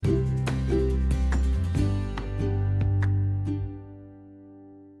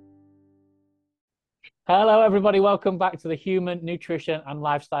Hello, everybody. Welcome back to the Human Nutrition and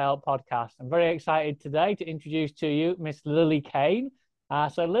Lifestyle Podcast. I'm very excited today to introduce to you Miss Lily Kane.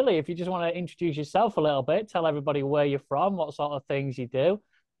 Lily, if you just want to introduce yourself a little bit, tell everybody where you're from, what sort of things you do,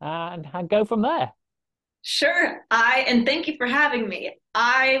 and go from there. Sure. And thank you for having me.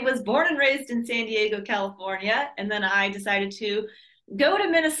 I was born and raised in San Diego, California, and then I decided to go to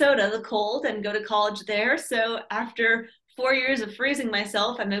Minnesota, the cold, and go to college there. So after 4 years of freezing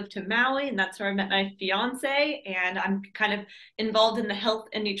myself, I moved to Maui, and that's where I met my fiance. And I'm kind of involved in the health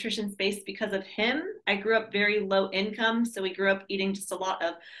and nutrition space because of him. I grew up very low income, so we grew up eating just a lot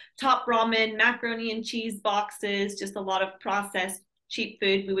of top ramen, macaroni and cheese boxes, just a lot of processed cheap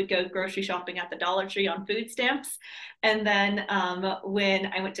food. We would go grocery shopping at the Dollar Tree on food stamps. And then when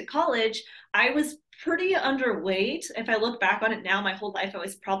I went to college, I was pretty underweight. If I look back on it now, my whole life I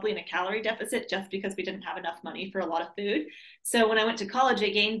was probably in a calorie deficit just because we didn't have enough money for a lot of food. So when I went to college, I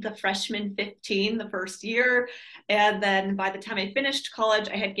gained the freshman 15 the first year. And then by the time I finished college,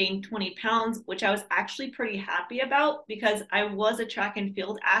 I had gained 20 pounds, which I was actually pretty happy about because I was a track and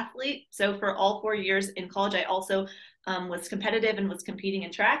field athlete. So for all 4 years in college, I also was competitive and was competing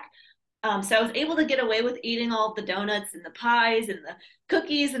in track. So I was able to get away with eating all of the donuts and the pies and the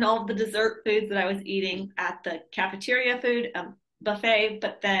cookies and all of the dessert foods that I was eating at the cafeteria food buffet.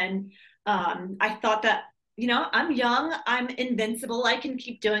 But then I thought that, I'm young, I'm invincible, I can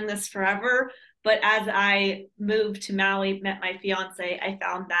keep doing this forever. But as I moved to Maui, met my fiance, I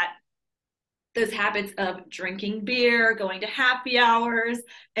found that those habits of drinking beer, going to happy hours,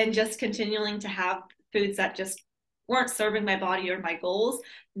 and just continuing to have foods that just weren't serving my body or my goals.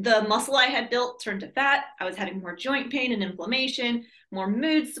 The muscle I had built turned to fat. I was having more joint pain and inflammation, more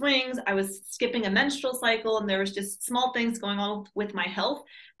mood swings. I was skipping a menstrual cycle, and there was just small things going on with my health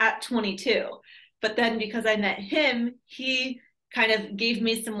at 22. But then because I met him, he kind of gave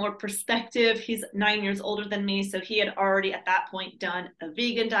me some more perspective. He's 9 years older than me, so he had already at that point done a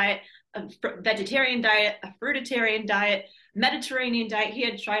vegan diet, a vegetarian diet, a fruitarian diet, Mediterranean diet. He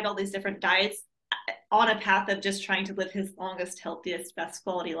had tried all these different diets on a path of just trying to live his longest, healthiest, best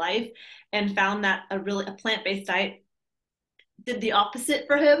quality life, and found that a plant-based diet did the opposite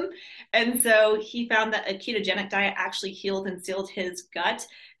for him. And so he found that a ketogenic diet actually healed and sealed his gut.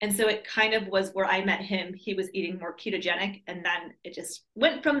 And so it kind of was where I met him. He was eating more ketogenic, and then it just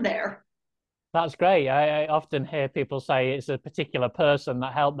went from there. That's great. I often hear people say it's a particular person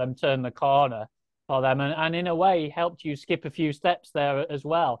that helped them turn the corner for them, and in a way helped you skip a few steps there as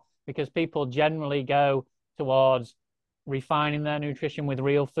well, because people generally go towards refining their nutrition with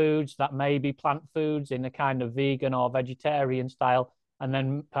real foods that may be plant foods in a kind of vegan or vegetarian style, and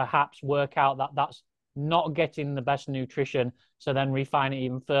then perhaps work out that that's not getting the best nutrition. So then refine it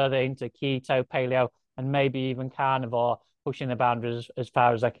even further into keto, paleo, and maybe even carnivore, pushing the boundaries as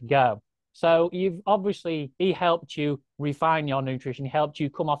far as I could go. So you've obviously, he helped you refine your nutrition. He helped you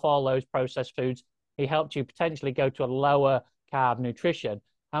come off all those processed foods. He helped you potentially go to a lower carb nutrition.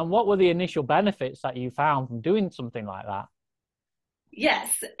 And what were the initial benefits that you found from doing something like that?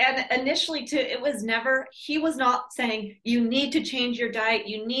 Yes. And initially, too, he was not saying, you need to change your diet.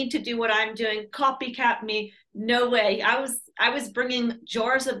 You need to do what I'm doing. Copycat me. No way. I was bringing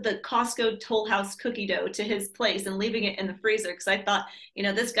jars of the Costco Toll House cookie dough to his place and leaving it in the freezer because I thought,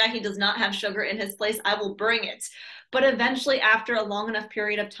 this guy, he does not have sugar in his place. I will bring it. But eventually, after a long enough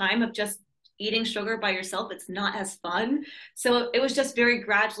period of time of just eating sugar by yourself, it's not as fun. So it was just very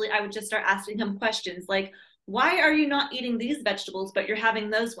gradually, I would just start asking him questions like, why are you not eating these vegetables, but you're having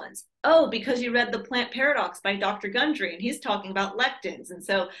those ones? Oh, because you read The Plant Paradox by Dr. Gundry, and he's talking about lectins. And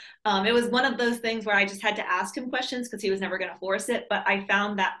so it was one of those things where I just had to ask him questions because he was never going to force it. But I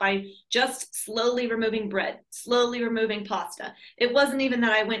found that by just slowly removing bread, slowly removing pasta, it wasn't even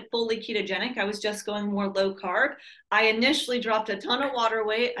that I went fully ketogenic. I was just going more low carb. I initially dropped a ton of water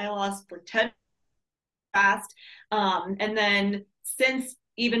weight. I lost like 10 fast. And then since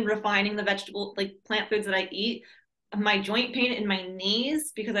even refining the vegetable, like plant foods that I eat, my joint pain in my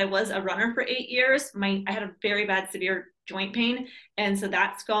knees, because I was a runner for 8 years, I had a very bad severe joint pain. And so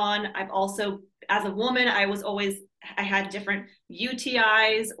that's gone. I've also, as a woman, I had different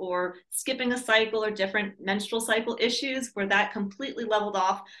UTIs or skipping a cycle or different menstrual cycle issues where that completely leveled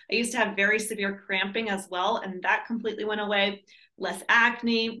off. I used to have very severe cramping as well, and that completely went away. Less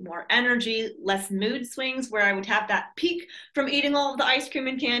acne, more energy, less mood swings where I would have that peak from eating all of the ice cream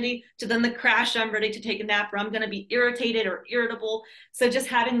and candy to then the crash. I'm ready to take a nap or I'm going to be irritated or irritable. So just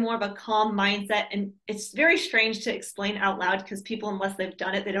having more of a calm mindset. And it's very strange to explain out loud because people, unless they've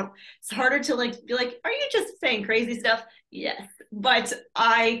done it, it's harder to be like, are you just saying crazy stuff? Yes, but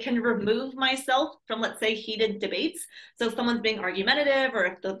I can remove myself from, let's say, heated debates. So if someone's being argumentative or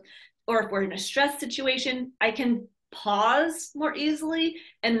if the or if we're in a stress situation, I can pause more easily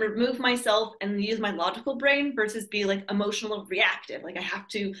and remove myself and use my logical brain versus be like emotional or reactive. Like I have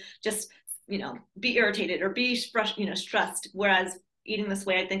to just, be irritated or be stressed. Whereas eating this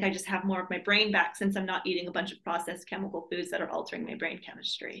way, I think I just have more of my brain back since I'm not eating a bunch of processed chemical foods that are altering my brain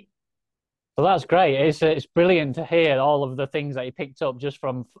chemistry. Well, that's great. It's brilliant to hear all of the things that you picked up just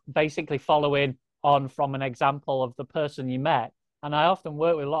from basically following on from an example of the person you met. And I often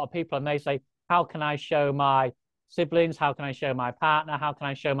work with a lot of people and they say, how can I show my siblings? How can I show my partner? How can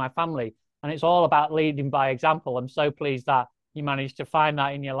I show my family? And it's all about leading by example. I'm so pleased that you managed to find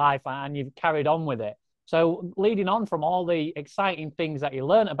that in your life and you've carried on with it. So leading on from all the exciting things that you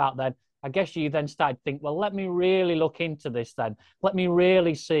learned about then, I guess you then started to think, well, let me really look into this then. Let me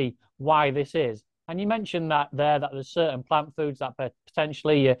really see why this is. And you mentioned that there's certain plant foods that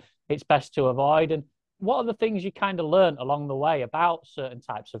potentially it's best to avoid. And what are the things you kind of learned along the way about certain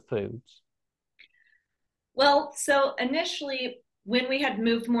types of foods? Well, so initially, when we had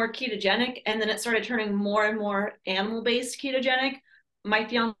moved more ketogenic and then it started turning more and more animal based ketogenic, my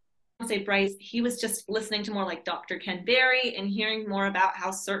fiance Bryce, he was just listening to more like Dr. Ken Berry and hearing more about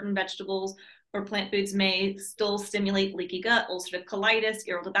how certain vegetables or plant foods may still stimulate leaky gut, ulcerative colitis,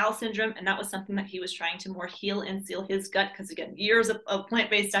 irritable bowel syndrome. And that was something that he was trying to more heal and seal his gut because, again, years of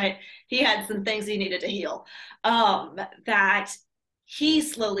plant based diet, he had some things he needed to heal. That he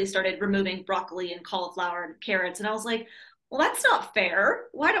slowly started removing broccoli and cauliflower and carrots. And I was like, well, that's not fair.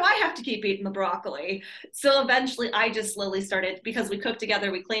 Why do I have to keep eating the broccoli? So eventually I just slowly started, because we cook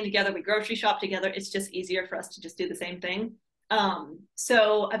together, we clean together, we grocery shop together. It's just easier for us to just do the same thing.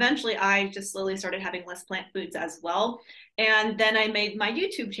 So eventually I just slowly started having less plant foods as well. And then I made my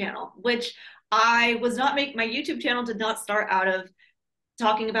YouTube channel, which I was not make my YouTube channel did not start out of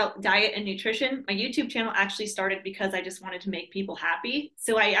talking about diet and nutrition. My YouTube channel actually started because I just wanted to make people happy.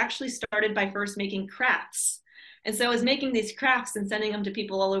 So I actually started by first making crafts. And so I was making these crafts and sending them to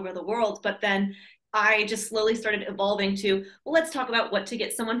people all over the world. But then I just slowly started evolving to, well, let's talk about what to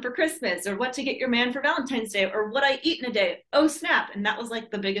get someone for Christmas or what to get your man for Valentine's Day or what I eat in a day. Oh, snap. And that was like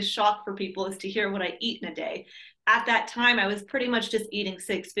the biggest shock for people, is to hear what I eat in a day. At that time, I was pretty much just eating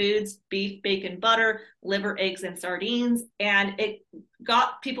 6 foods: beef, bacon, butter, liver, eggs, and sardines. And it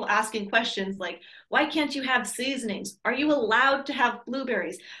got people asking questions like, why can't you have seasonings? Are you allowed to have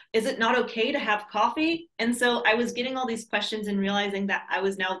blueberries? Is it not okay to have coffee? And so I was getting all these questions and realizing that I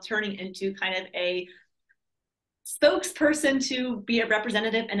was now turning into kind of a spokesperson to be a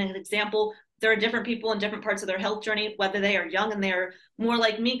representative and an example. There are different people in different parts of their health journey, whether they are young and they're more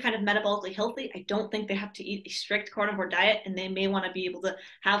like me, kind of metabolically healthy. I don't think they have to eat a strict carnivore diet, and they may want to be able to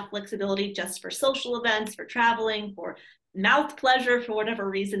have flexibility just for social events, for traveling, for mouth pleasure, for whatever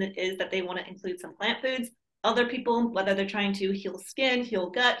reason it is that they want to include some plant foods. Other people, whether they're trying to heal skin,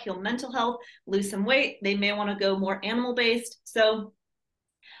 heal gut, heal mental health, lose some weight, they may want to go more animal based. So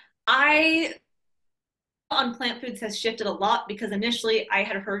I on plant foods has shifted a lot, because initially I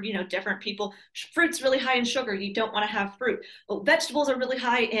had heard, different people, fruit's really high in sugar, you don't want to have fruit. Well, vegetables are really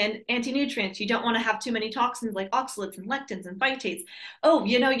high in anti-nutrients, you don't want to have too many toxins like oxalates and lectins and phytates. Oh,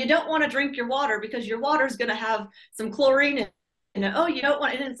 you don't want to drink your water because your water is going to have some chlorine oh, you don't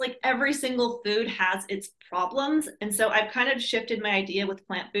want, and it's like every single food has its problems. And so I've kind of shifted my idea with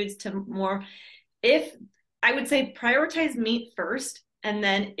plant foods to more, if I would say, prioritize meat first. And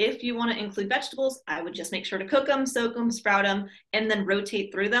then if you want to include vegetables, I would just make sure to cook them, soak them, sprout them, and then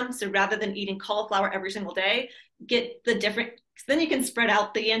rotate through them. So rather than eating cauliflower every single day, get the different, then you can spread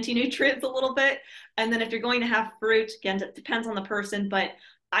out the anti-nutrients a little bit. And then if you're going to have fruit, again, it depends on the person, but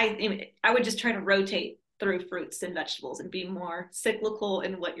I would just try to rotate through fruits and vegetables and be more cyclical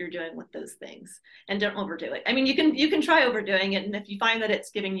in what you're doing with those things, and don't overdo it. I mean, you can try overdoing it, and if you find that it's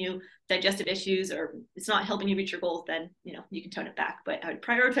giving you digestive issues or it's not helping you reach your goals, then you can tone it back. But I would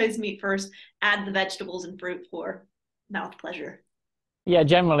prioritize meat first, add the vegetables and fruit for mouth pleasure. Yeah,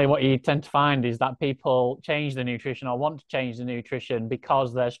 generally what you tend to find is that people change the nutrition or want to change the nutrition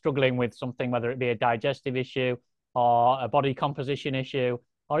because they're struggling with something, whether it be a digestive issue or a body composition issue,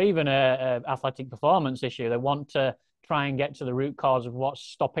 or even a athletic performance issue. They want to try and get to the root cause of what's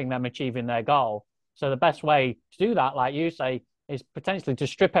stopping them achieving their goal. So the best way to do that, like you say, is potentially to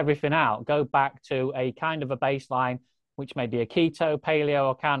strip everything out, go back to a kind of a baseline, which may be a keto, paleo,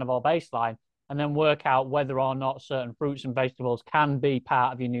 or carnivore baseline, and then work out whether or not certain fruits and vegetables can be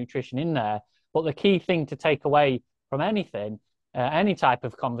part of your nutrition in there. But the key thing to take away from anything, any type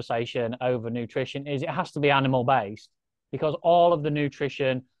of conversation over nutrition, is it has to be animal based, because all of the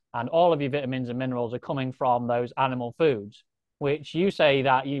nutrition and all of your vitamins and minerals are coming from those animal foods, which you say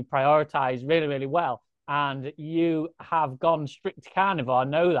that you prioritize really, really well. And you have gone strict carnivore, I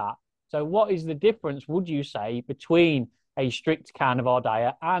know that. So what is the difference, would you say, between a strict carnivore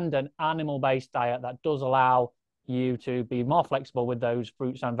diet and an animal-based diet that does allow you to be more flexible with those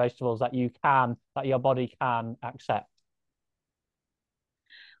fruits and vegetables that your body can accept?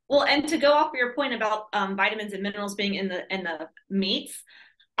 Well, and to go off of your point about vitamins and minerals being in the meats,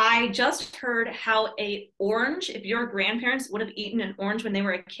 I just heard how a orange, if your grandparents would have eaten an orange when they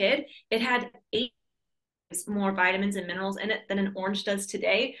were a kid, it had 8 more vitamins and minerals in it than an orange does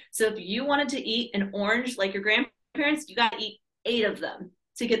today. So if you wanted to eat an orange like your grandparents, you got to eat 8 of them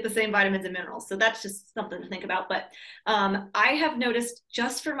to get the same vitamins and minerals. So that's just something to think about. But I have noticed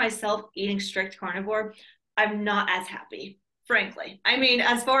just for myself eating strict carnivore, I'm not as happy, frankly. I mean,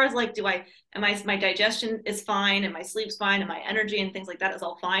 as far as like, my digestion is fine and my sleep's fine and my energy and things like that is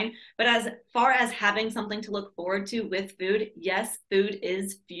all fine. But as far as having something to look forward to with food, yes, food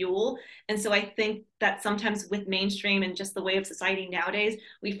is fuel. And so I think that sometimes with mainstream and just the way of society nowadays,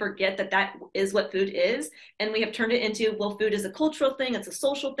 we forget that that is what food is. And we have turned it into, well, food is a cultural thing, it's a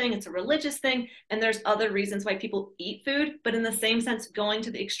social thing, it's a religious thing. And there's other reasons why people eat food. But in the same sense, going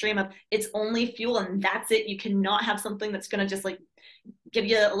to the extreme of it's only fuel and that's it. You cannot have something that's going to just like give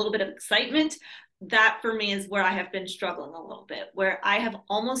you a little bit of excitement. That for me is where I have been struggling a little bit, where I have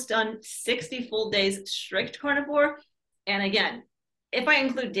almost done 60 full days strict carnivore. And again, if I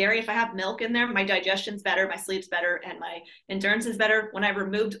include dairy, if I have milk in there, my digestion's better, my sleep's better, and my endurance is better. When I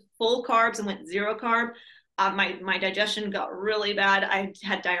removed full carbs and went 0 carb, my digestion got really bad. I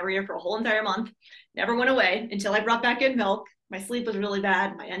had diarrhea for a whole entire month, never went away until I brought back in milk. My sleep was really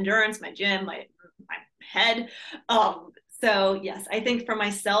bad, my endurance, my gym, my head. So yes, I think for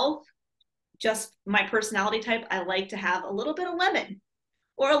myself, just my personality type, I like to have a little bit of lemon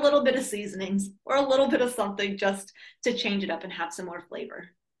or a little bit of seasonings or a little bit of something just to change it up and have some more flavor.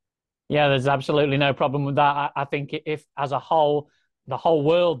 Yeah, there's absolutely no problem with that. I think if as a whole, the whole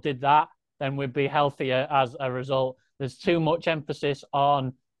world did that, then we'd be healthier as a result. There's too much emphasis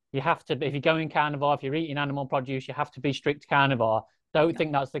on you have to be, if you're going carnivore, if you're eating animal produce, you have to be strict carnivore. Don't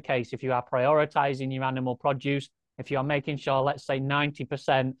think that's the case. If you are prioritizing your animal produce, if you're making sure, let's say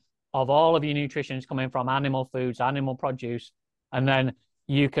 90% of all of your nutrition is coming from animal foods, animal produce, and then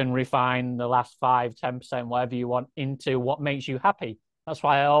you can refine the last 5, 10%, whatever you want into what makes you happy. That's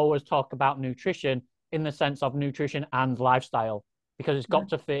why I always talk about nutrition in the sense of nutrition and lifestyle, because it's got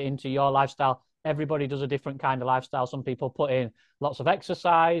to fit into your lifestyle. Everybody does a different kind of lifestyle. Some people put in lots of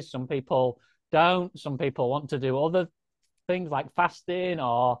exercise, some people don't, some people want to do other things like fasting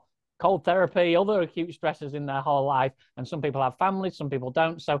or cold therapy, other acute stresses in their whole life. And some people have families, some people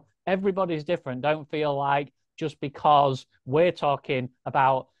don't. So everybody's different. Don't feel like just because we're talking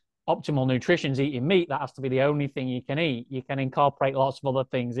about optimal nutrition is eating meat, that has to be the only thing you can eat. You can incorporate lots of other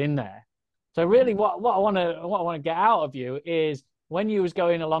things in there. So really what I want to get out of you is when you was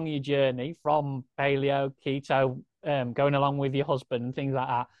going along your journey from paleo, keto, going along with your husband and things like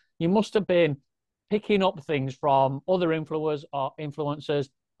that, you must have been picking up things from other influencers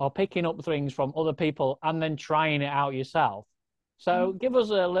or picking up things from other people and then trying it out yourself. So give us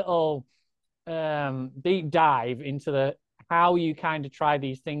a little deep dive into how you kind of try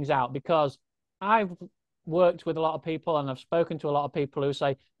these things out, because I've worked with a lot of people and I've spoken to a lot of people who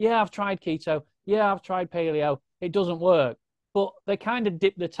say, yeah, I've tried keto. Yeah, I've tried paleo. It doesn't work. But they kind of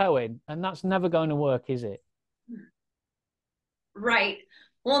dip the toe in, and that's never going to work, is it? Right.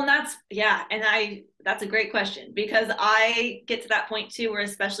 Well, and that's a great question because I get to that point too, where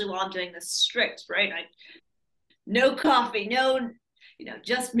especially while I'm doing this strict, right? No coffee, no,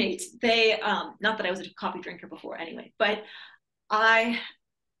 just meat. Not that I was a coffee drinker before anyway, but I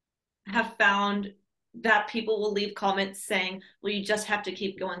have found that people will leave comments saying, well, you just have to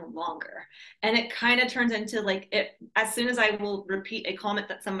keep going longer. And it kind of turns into like as soon as I will repeat a comment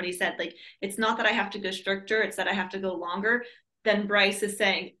that somebody said, like, it's not that I have to go stricter, it's that I have to go longer. Then Bryce is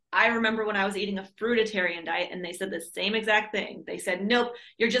saying, I remember when I was eating a fruitarian diet and they said the same exact thing. They said, nope,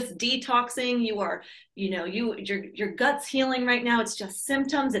 you're just detoxing. You are, your gut's healing right now. It's just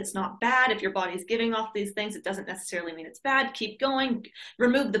symptoms. It's not bad. If your body's giving off these things, it doesn't necessarily mean it's bad. Keep going,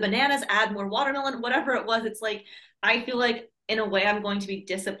 remove the bananas, add more watermelon, whatever it was. It's like, I feel like in a way I'm going to be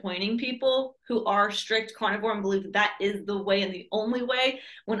disappointing people who are strict carnivore and believe that is the way and the only way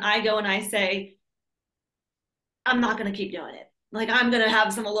when I go and I say, I'm not going to keep doing it. Like, I'm going to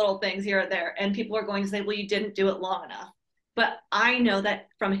have some little things here or there. And people are going to say, well, you didn't do it long enough. But I know that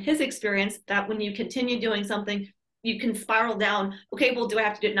from his experience, that when you continue doing something, you can spiral down. Okay, well, do I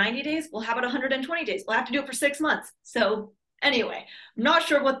have to do it 90 days? Well, how about 120 days? We'll have to do it for 6 months. So anyway, I'm not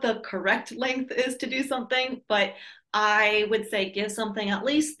sure what the correct length is to do something, but I would say give something at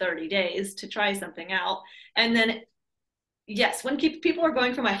least 30 days to try something out. And then yes, when people are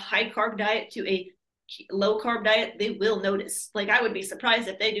going from a high carb diet to a low carb diet, they will notice. Like, I would be surprised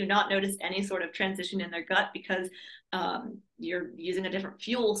if they do not notice any sort of transition in their gut, because you're using a different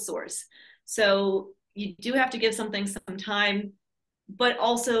fuel source. So you do have to give something some time, but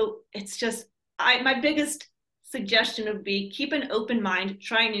also it's just, my biggest suggestion would be keep an open mind,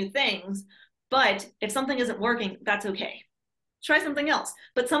 try new things. But if something isn't working, that's okay. Try something else.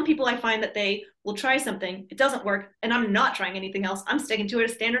 But some people, I find that they will try something, it doesn't work, and I'm not trying anything else. I'm sticking to a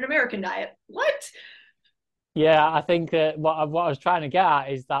standard American diet. What? Yeah, I think that what I was trying to get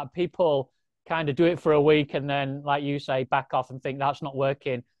at is that people kind of do it for a week and then, like you say, back off and think that's not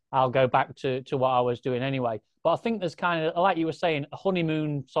working. I'll go back to what I was doing anyway. But I think there's kind of, like you were saying, a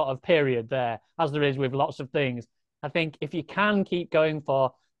honeymoon sort of period there, as there is with lots of things. I think if you can keep going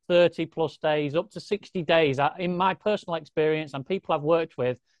for 30 plus days, up to 60 days, in my personal experience and people I've worked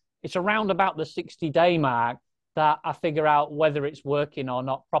with, it's around about the 60-day mark that I figure out whether it's working or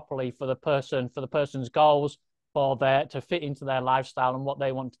not properly for the person, for the person's goals, for their to fit into their lifestyle and what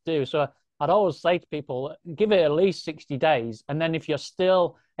they want to do. So I'd always say to people, give it at least 60 days. And then if you're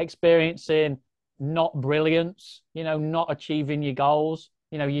still experiencing not brilliance, not achieving your goals,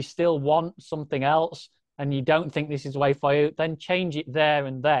 you still want something else and you don't think this is the way for you, then change it there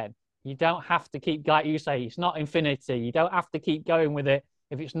and then. You don't have to keep, like you say, it's not infinity. You don't have to keep going with it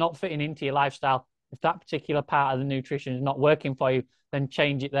if it's not fitting into your lifestyle. If that particular part of the nutrition is not working for you, then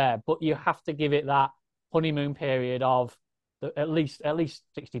change it there. But you have to give it that honeymoon period of at least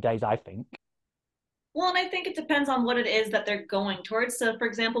 60 days, I think. Well, and I think it depends on what it is that they're going towards. So, for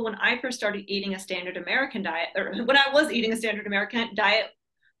example, when I first started eating a standard American diet, or when I was eating a standard American diet,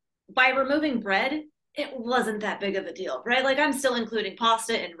 by removing bread, it wasn't that big of a deal, right? Like, I'm still including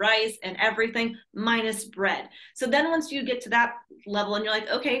pasta and rice and everything minus bread. So then once you get to that level and you're like,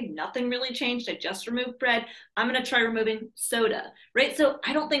 okay, nothing really changed, I just removed bread, I'm going to try removing soda, right? So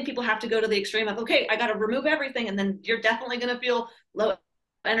I don't think people have to go to the extreme of, okay, I got to remove everything and then you're definitely going to feel low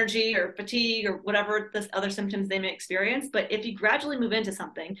energy or fatigue or whatever the other symptoms they may experience. But if you gradually move into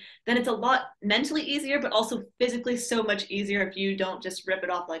something, then it's a lot mentally easier, but also physically so much easier if you don't just rip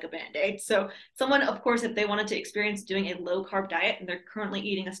it off like a band-aid. So someone, of course, if they wanted to experience doing a low carb diet and they're currently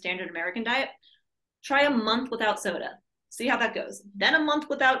eating a standard American diet, try a month without soda, see how that goes, then a month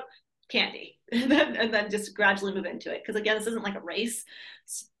without candy, and then just gradually move into it, because again, this isn't like a race.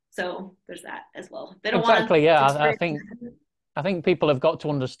 So there's that as well. They don't want Exactly, yeah. to I think people have got to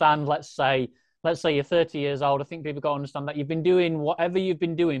understand, let's say you're 30 years old. I think people have got to understand that you've been doing whatever you've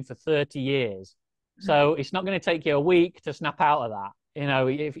been doing for 30 years. So it's not going to take you a week to snap out of that.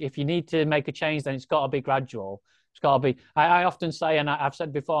 If you need to make a change, then it's got to be gradual. It's got to be, I often say, and I've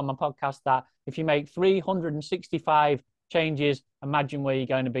said before on my podcast, that if you make 365 changes, imagine where you're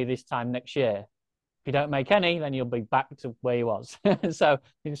going to be this time next year. If you don't make any, then you'll be back to where you was. So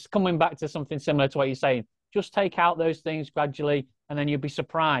it's coming back to something similar to what you're saying. Just take out those things gradually, and then you'll be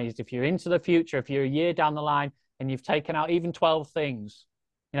surprised if you're into the future, if you're a year down the line and you've taken out even 12 things,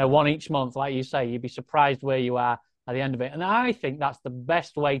 one each month, like you say, you'd be surprised where you are at the end of it. And I think that's the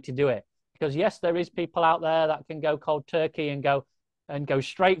best way to do it, because yes, there is people out there that can go cold turkey and go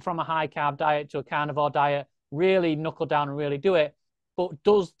straight from a high carb diet to a carnivore diet, really knuckle down and really do it. But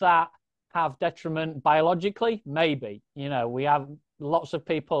does that have detriment biologically? Maybe. We have lots of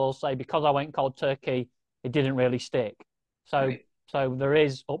people say, because I went cold turkey, it didn't really stick. So right. So there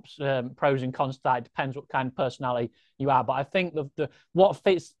is pros and cons to that. It depends what kind of personality you are. But I think what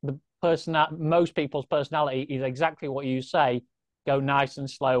fits the most people's personality is exactly what you say. Go nice and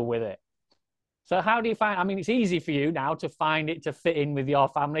slow with it. So how do you find? I mean, it's easy for you now to find it to fit in with your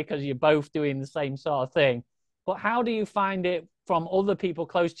family because you're both doing the same sort of thing. But how do you find it from other people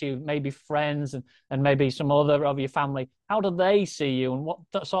close to you, maybe friends and maybe some other of your family? How do they see you, and what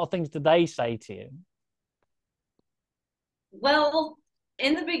sort of things do they say to you? Well,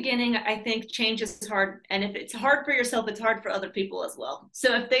 in the beginning, I think change is hard. And if it's hard for yourself, it's hard for other people as well.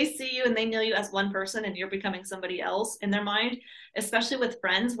 So if they see you and they know you as one person and you're becoming somebody else in their mind, especially with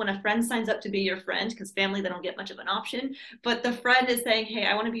friends, when a friend signs up to be your friend, because family, they don't get much of an option, but the friend is saying, hey,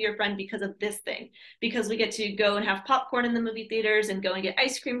 I want to be your friend because of this thing, because we get to go and have popcorn in the movie theaters and go and get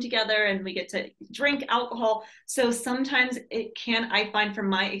ice cream together and we get to drink alcohol. So sometimes it can, I find from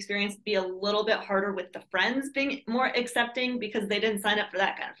my experience, be a little bit harder with the friends being more accepting because they didn't sign up for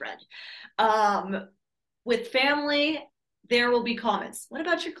that kind of friend. With family, there will be comments. What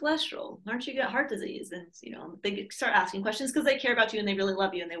about your cholesterol? Aren't you got heart disease? And they start asking questions because they care about you and they really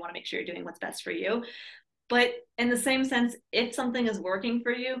love you and they want to make sure you're doing what's best for you. But in the same sense, if something is working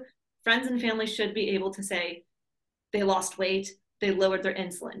for you, friends and family should be able to say they lost weight, they lowered their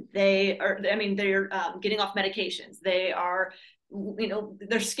insulin. They are, I mean, they're getting off medications. They are, you know,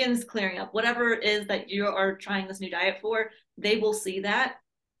 their skin's clearing up. Whatever it is that you are trying this new diet for, they will see that.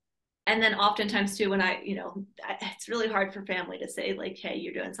 And then oftentimes too, when I, you know, it's really hard for family to say like, hey,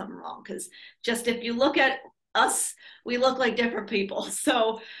 you're doing something wrong. Because just if you look at us, we look like different people.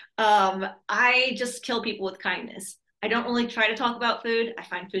 So I just kill people with kindness. I don't really try to talk about food. I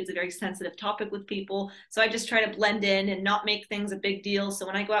find food's a very sensitive topic with people. So I just try to blend in and not make things a big deal. So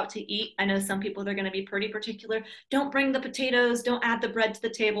when I go out to eat, I know some people, they're going to be pretty particular. Don't bring the potatoes. Don't add the bread to the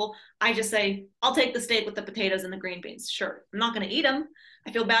table. I just say, I'll take the steak with the potatoes and the green beans. Sure. I'm not going to eat them.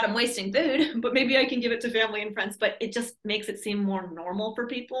 I feel bad I'm wasting food, but maybe I can give it to family and friends. But it just makes it seem more normal for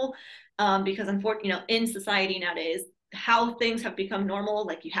people because unfortunately, you know, in society nowadays, how things have become normal,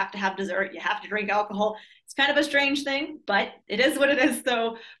 like you have to have dessert, you have to drink alcohol. It's kind of a strange thing, but it is what it is.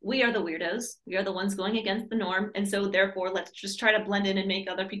 So we are the weirdos. We are the ones going against the norm. And so therefore, let's just try to blend in and make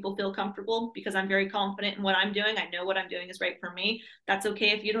other people feel comfortable because I'm very confident in what I'm doing. I know what I'm doing is right for me. That's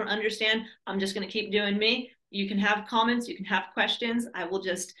okay if you don't understand. I'm just going to keep doing me. You can have comments, you can have questions. I will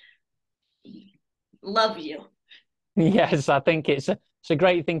just love you. Yes, I think it's a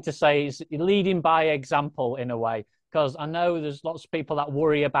great thing to say. It's leading by example in a way, because I know there's lots of people that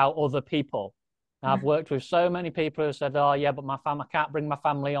worry about other people. I've worked with so many people who said, oh, yeah, but my family, I can't bring my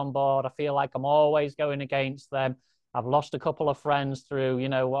family on board. I feel like I'm always going against them. I've lost a couple of friends through, you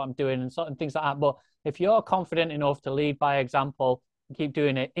know, what I'm doing and certain things like that. But if you're confident enough to lead by example and keep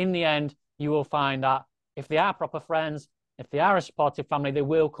doing it, in the end, you will find that if they are proper friends, if they are a supportive family, they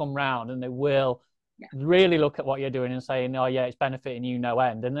will come round and they will really look at what you're doing and saying, oh, yeah, it's benefiting you no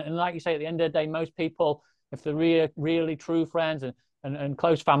end. And like you say, at the end of the day, most people, if they're really true friends and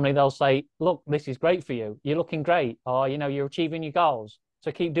close family, they'll say, look, this is great for you. You're looking great. Or, you know, you're achieving your goals.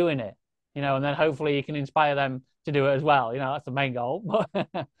 So keep doing it, you know, and then hopefully you can inspire them to do it as well. You know, that's the main goal.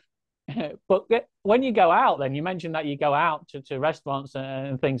 But when you go out, then you mentioned that you go out to restaurants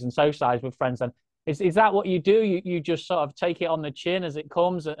and things and socialize with friends. And is that what you do? You just sort of take it on the chin as it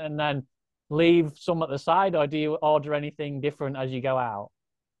comes and then leave some at the side, or do you order anything different as you go out?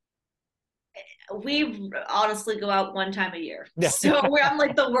 We honestly go out one time a year. Yeah. So I'm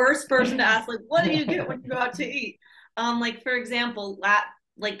like the worst person to ask, like, what do you get when you go out to eat? Like for example,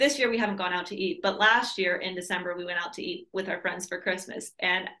 like this year we haven't gone out to eat, but last year in December we went out to eat with our friends for Christmas.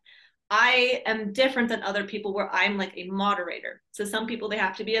 And I am different than other people where I'm like a moderator. So some people, they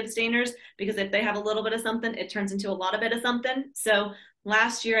have to be abstainers because if they have a little bit of something, it turns into a lot of bit of something. So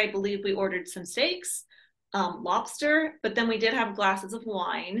last year, I believe we ordered some steaks, lobster, but then we did have glasses of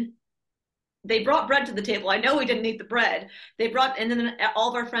wine. They brought bread to the table. I know we didn't eat the bread. They brought, and then all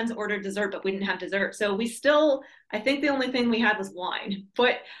of our friends ordered dessert, but we didn't have dessert. So we still, I think the only thing we had was wine.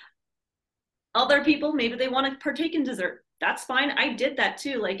 But other people, maybe they want to partake in dessert. That's fine. I did that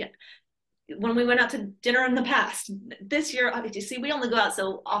too. Like when we went out to dinner in the past. This year, you see, we only go out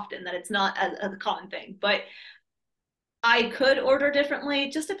so often that it's not a common thing. But I could order differently.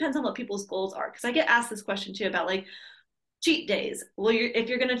 It just depends on what people's goals are. Because I get asked this question too about like cheat days. Well, if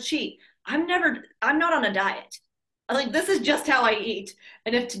you're going to cheat, I'm not on a diet. Like this is just how I eat.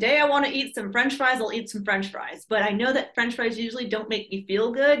 And if today I want to eat some French fries, I'll eat some French fries. But I know that French fries usually don't make me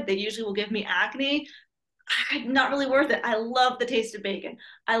feel good. They usually will give me acne. Not really worth it. I love the taste of bacon.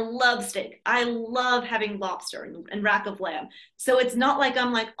 I love steak. I love having lobster and rack of lamb. So it's not like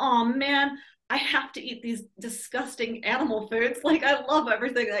I'm like, oh man, I have to eat these disgusting animal foods. Like I love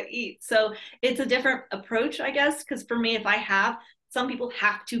everything I eat. So it's a different approach, I guess, because for me, if I have, some people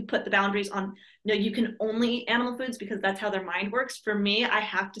have to put the boundaries on, no, you can only eat animal foods because that's how their mind works. For me, I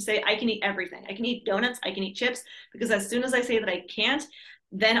have to say I can eat everything. I can eat donuts, I can eat chips, because as soon as I say that I can't,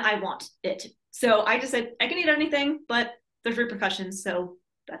 then I want it. So I just said I can eat anything, but there's repercussions. So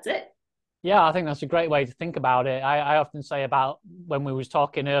that's it. Yeah, I think that's a great way to think about it. I often say about when we was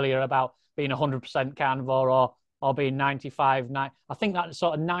talking earlier about being 100% carnivore or being 95, 9, I think that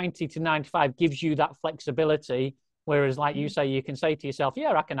sort of 90 to 95 gives you that flexibility. Whereas like you say, you can say to yourself,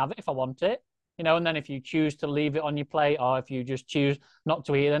 yeah, I can have it if I want it, you know, and then if you choose to leave it on your plate or if you just choose not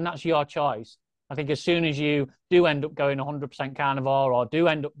to eat, then that's your choice. I think as soon as you do end up going 100% carnivore or do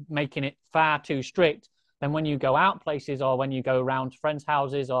end up making it far too strict, then when you go out places or when you go around to friends'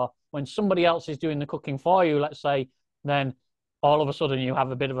 houses or when somebody else is doing the cooking for you, let's say, then all of a sudden you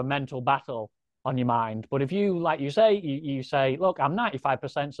have a bit of a mental battle on your mind. But if you, like you say, you say, look, I'm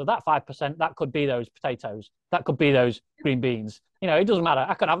 95%, so that 5%, that could be those potatoes, that could be those green beans. You know, it doesn't matter.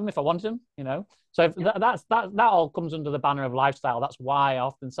 I could have them if I want them, you know. So if that all comes under the banner of lifestyle. That's why I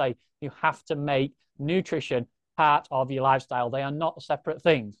often say you have to make nutrition part of your lifestyle. They are not separate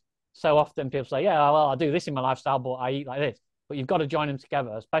things. So often people say, yeah, well, I do this in my lifestyle, but I eat like this. but you've got to join them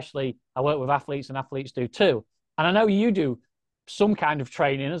together. Especially, I work with athletes, and athletes do too. And I know you do some kind of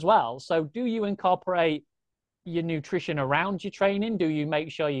training as well. So, do you incorporate your nutrition around your training? Do you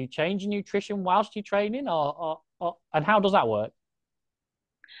make sure you change your nutrition whilst you're training, or and how does that work?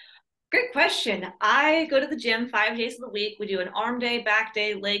 Great question. I go to the gym 5 days of the week. We do an arm day, back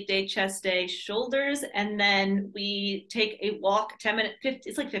day, leg day, chest day, shoulders, and then we take a walk, 10-minute, 50,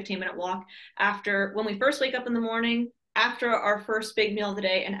 it's like 15-minute walk after when we first wake up in the morning, after our first big meal of the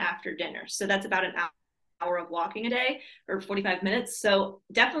day, and after dinner. So that's about an hour of walking a day or 45 minutes. So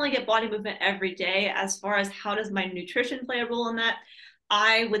definitely get body movement every day. As far as how does my nutrition play a role in that,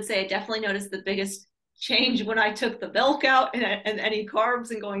 I would say I definitely noticed the biggest change when I took the milk out, and any carbs,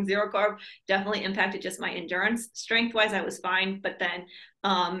 and going zero carb definitely impacted just my endurance. Strength wise, I was fine, but then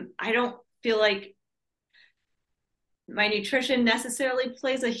I don't feel like my nutrition necessarily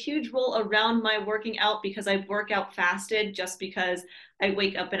plays a huge role around my working out, because I work out fasted just because I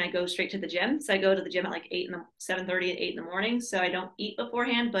wake up and I go straight to the gym. So I go to the gym at like 7:30 and 8 in the morning. So I don't eat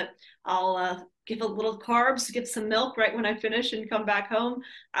beforehand, but I'll give a little carbs, give some milk right when I finish and come back home.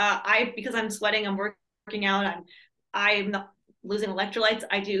 Because I'm sweating, I'm working out, I'm not losing electrolytes.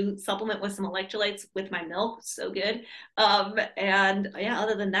 I do supplement with some electrolytes with my milk. So good. And yeah,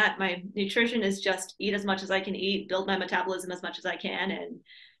 other than that, my nutrition is just eat as much as I can eat, build my metabolism as much as I can, and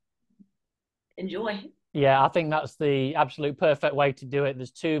enjoy. Yeah, I think that's the absolute perfect way to do it.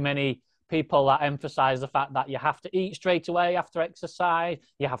 There's too many people that emphasize the fact that you have to eat straight away after exercise,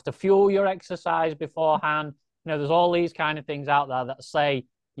 you have to fuel your exercise beforehand. There's all these kind of things out there that say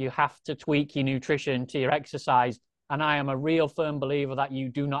you have to tweak your nutrition to your exercise. And I am a real firm believer that you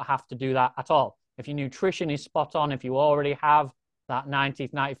do not have to do that at all. If your nutrition is spot on, if you already have that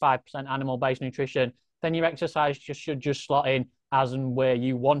 90-95% animal-based nutrition, then your exercise should just slot in as and where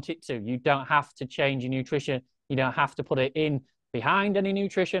you want it to. You don't have to change your nutrition. You don't have to put it in behind any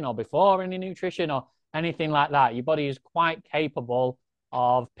nutrition or before any nutrition or anything like that. Your body is quite capable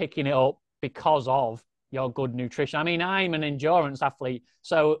of picking it up because of your good nutrition. I mean, I'm an endurance athlete.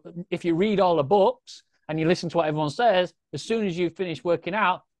 So if you read all the books and you listen to what everyone says, as soon as you finish working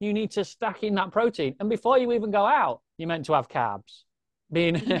out, you need to stack in that protein. And before you even go out, you're meant to have carbs.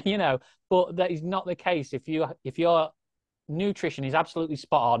 But that is not the case. If your nutrition is absolutely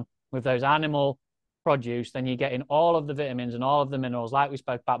spot on with those animal produce, then you're getting all of the vitamins and all of the minerals, like we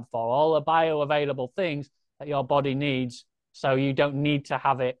spoke about before, all the bioavailable things that your body needs. So you don't need to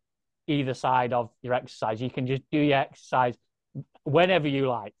have it either side of your exercise. You can just do your exercise whenever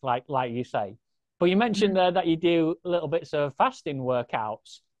you like you say. But you mentioned there that you do little bits of fasting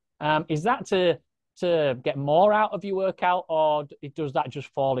workouts. Is that to get more out of your workout, or does that just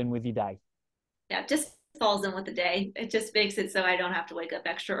fall in with your day? Yeah, just falls in with the day. It just makes it so I don't have to wake up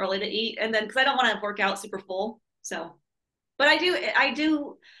extra early to eat, and then because I don't want to work out super full. So, but I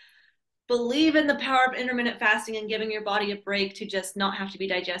do believe in the power of intermittent fasting and giving your body a break to just not have to be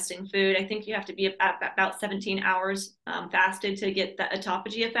digesting food. I think you have to be at about 17 hours fasted to get the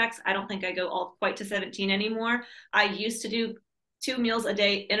autophagy effects. I don't think I go all quite to 17 anymore. I used to do 2 meals a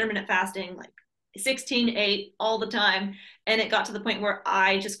day, intermittent fasting, like 16-8 all the time. And it got to the point where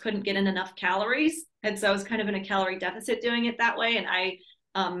I just couldn't get in enough calories. And so I was kind of in a calorie deficit doing it that way. And I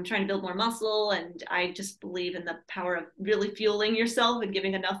trying to build more muscle, and I just believe in the power of really fueling yourself and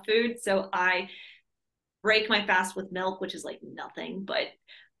giving enough food. So I break my fast with milk, which is like nothing, but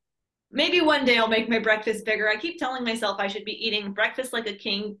maybe one day I'll make my breakfast bigger. I keep telling myself I should be eating breakfast like a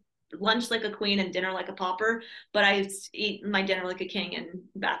king, lunch like a queen, and dinner like a pauper, but I eat my dinner like a king and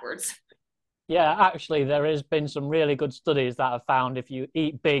backwards. Yeah, actually, there has been some really good studies that have found if you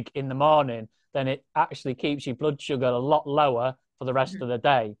eat big in the morning, then it actually keeps your blood sugar a lot lower for the rest of the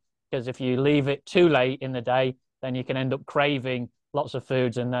day. Because if you leave it too late in the day, then you can end up craving lots of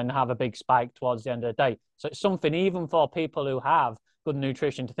foods and then have a big spike towards the end of the day. So it's something even for people who have good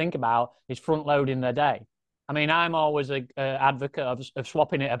nutrition to think about is front loading their day. I mean, I'm always a advocate of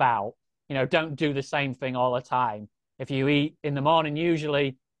swapping it about. Don't do the same thing all the time. If you eat in the morning,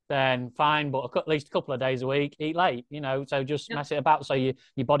 usually, then fine, but at least a couple of days a week, eat late, so just mess it about so your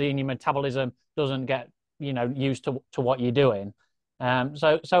body and your metabolism doesn't get, used to what you're doing.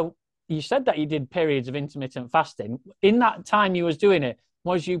 So you said that you did periods of intermittent fasting. In that time you was doing it,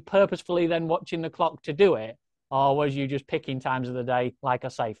 was you purposefully then watching the clock to do it? Or was you just picking times of the day, like I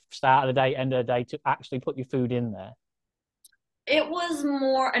say, start of the day, end of the day, to actually put your food in there? It was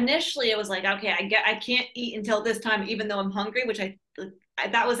more initially, it was like, okay, I can't eat until this time, even though I'm hungry, which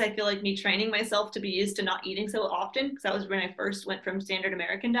that was, I feel like, me training myself to be used to not eating so often, because that was when I first went from standard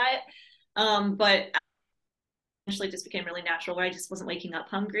American diet. But just became really natural where I just wasn't waking up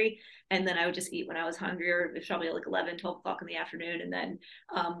hungry. And then I would just eat when I was hungry, or it's probably like 11, 12 o'clock in the afternoon. And then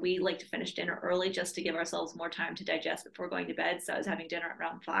we like to finish dinner early just to give ourselves more time to digest before going to bed. So I was having dinner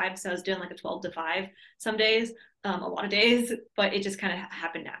around 5. So I was doing like a 12 to 5 some days, a lot of days, but it just kind of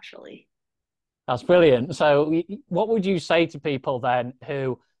happened naturally. That's brilliant. So, what would you say to people then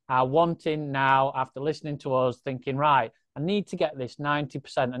who are wanting now, after listening to us, thinking, right, I need to get this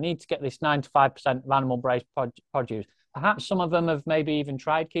 90%, I need to get this 95% of animal-based produce. Perhaps some of them have maybe even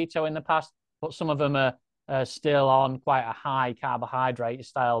tried keto in the past, but some of them are still on quite a high carbohydrate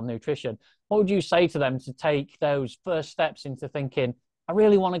style nutrition. What would you say to them to take those first steps into thinking, I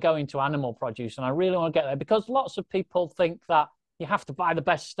really want to go into animal produce and I really want to get there? Because lots of people think that you have to buy the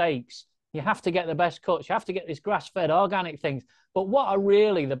best steaks, you have to get the best cuts, you have to get these grass-fed organic things. But what are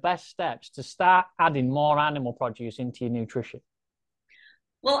really the best steps to start adding more animal produce into your nutrition?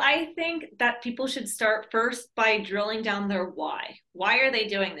 Well, I think that people should start first by drilling down their why. Why are they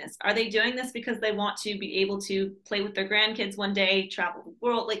doing this? Are they doing this because they want to be able to play with their grandkids one day, travel the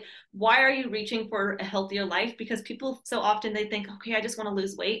world? Like, why are you reaching for a healthier life? Because people so often they think, okay, I just want to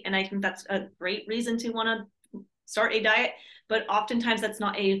lose weight. And I think that's a great reason to want to start a diet. But oftentimes that's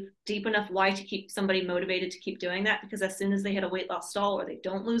not a deep enough why to keep somebody motivated to keep doing that, because as soon as they hit a weight loss stall or they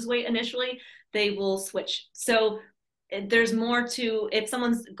don't lose weight initially, they will switch. So there's more to, if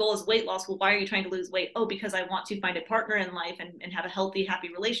someone's goal is weight loss, well, why are you trying to lose weight? Oh, because I want to find a partner in life and have a healthy, happy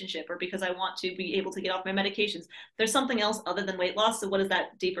relationship, or because I want to be able to get off my medications. There's something else other than weight loss. So what is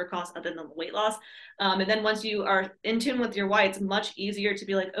that deeper cause other than the weight loss? And then once you are in tune with your why, it's much easier to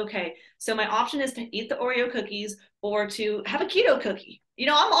be like, okay, so my option is to eat the Oreo cookies or to have a keto cookie. You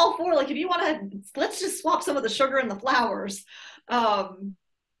know, I'm all for, like, if you want to, let's just swap some of the sugar and the flours.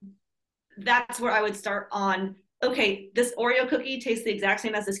 That's where I would start on, okay, this Oreo cookie tastes the exact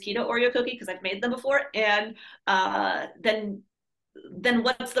same as this keto Oreo cookie because I've made them before. And then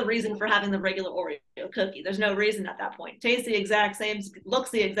what's the reason for having the regular Oreo cookie? There's no reason at that point. Tastes the exact same,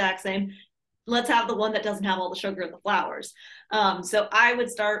 looks the exact same. Let's have the one that doesn't have all the sugar and the flours. So I would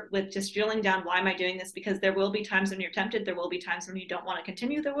start with just drilling down, why am I doing this? Because there will be times when you're tempted. There will be times when you don't want to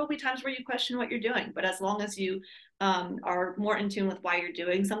continue. There will be times where you question what you're doing. But as long as you are more in tune with why you're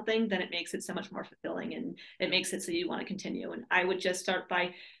doing something, then it makes it so much more fulfilling and it makes it so you want to continue. And I would just start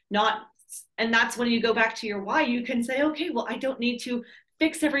by not, and that's when you go back to your why, you can say, okay, well, I don't need to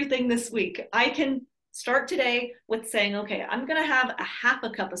fix everything this week. I can start today with saying, okay, I'm going to have a half a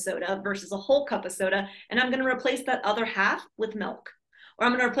cup of soda versus a whole cup of soda, and I'm going to replace that other half with milk, or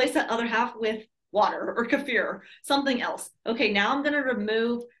I'm going to replace that other half with water or kefir, something else. Okay, now I'm going to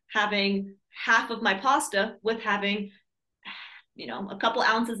remove having half of my pasta with having, you know, a couple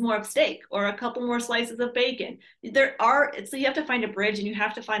ounces more of steak or a couple more slices of bacon. So you have to find a bridge and you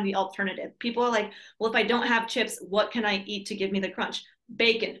have to find the alternative. People are like, well, if I don't have chips, what can I eat to give me the crunch?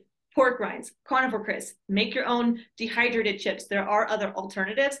 Bacon, pork rinds, carnivore crisps, make your own dehydrated chips. There are other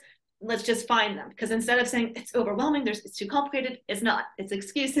alternatives. Let's just find them. Because instead of saying it's overwhelming, it's too complicated, it's not. It's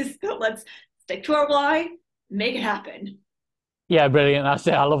excuses. Let's stick to our why, make it happen. Yeah, brilliant. That's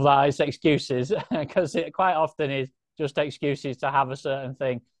it. I love that. It's excuses because it quite often is just excuses to have a certain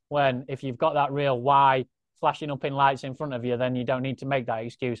thing. When if you've got that real why flashing up in lights in front of you, then you don't need to make that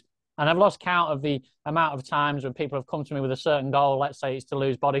excuse. And I've lost count of the amount of times when people have come to me with a certain goal. Let's say it's to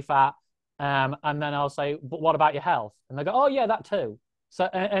lose body fat, and then I'll say, "But what about your health?" And they go, "Oh yeah, that too." So,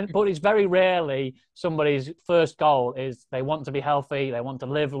 but it's very rarely somebody's first goal is they want to be healthy, they want to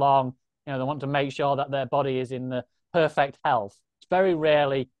live long, you know, they want to make sure that their body is in the perfect health. It's very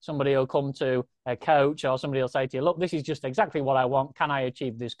rarely somebody will come to a coach or somebody will say to you, "Look, this is just exactly what I want. Can I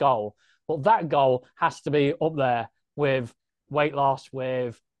achieve this goal?" But that goal has to be up there with weight loss,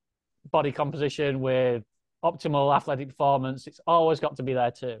 with body composition, with optimal athletic performance. It's always got to be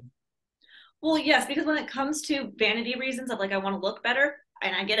there too. Well, yes, because when it comes to vanity reasons of like, I want to look better,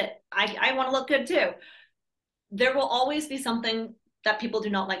 and I get it, I want to look good too. There will always be something that people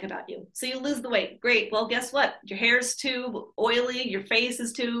do not like about you. So you lose the weight. Great. Well, guess what? Your hair's too oily, your face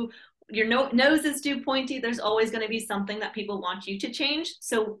is too, your nose is too pointy. There's always going to be something that people want you to change.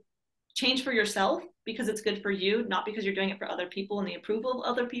 So change for yourself because it's good for you, not because you're doing it for other people and the approval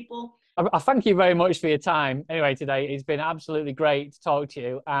of other people. I thank you very much for your time. Anyway, today it's been absolutely great to talk to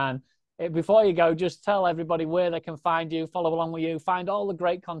you. And before you go, just tell everybody where they can find you, follow along with you, find all the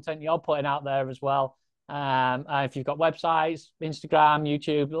great content you're putting out there as well. If you've got websites, Instagram,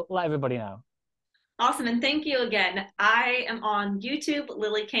 YouTube, let everybody know. Awesome. And thank you again. I am on YouTube,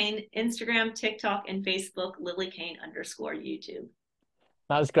 Lily Kane, Instagram, TikTok, and Facebook, Lily Kane _YouTube.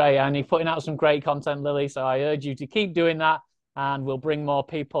 That's great. And you're putting out some great content, Lily. So I urge you to keep doing that. and we'll bring more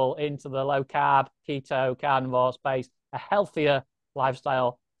people into the low carb, keto, carnivore space, a healthier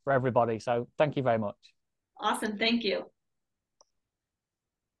lifestyle for everybody. So thank you very much. Awesome. Thank you.